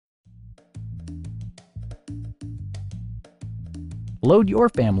Load your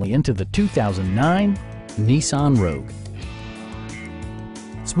family into the 2009 Nissan Rogue.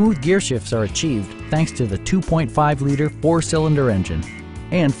 Smooth gear shifts are achieved thanks to the 2.5-liter four-cylinder engine.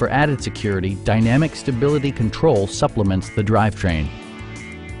 And for added security, dynamic stability control supplements the drivetrain.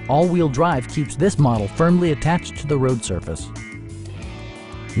 All-wheel drive keeps this model firmly attached to the road surface.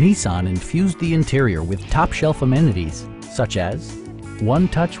 Nissan infused the interior with top-shelf amenities such as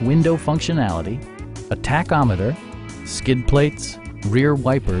one-touch window functionality, a tachometer, skid plates, rear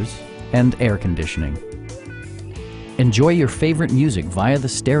wipers, and air conditioning. Enjoy your favorite music via the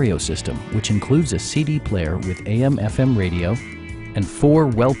stereo system, which includes a CD player with AM/FM radio and 4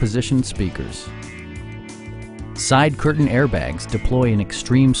 well-positioned speakers. Side curtain airbags deploy in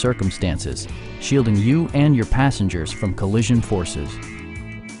extreme circumstances, shielding you and your passengers from collision forces.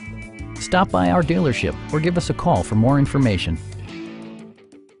 Stop by our dealership or give us a call for more information.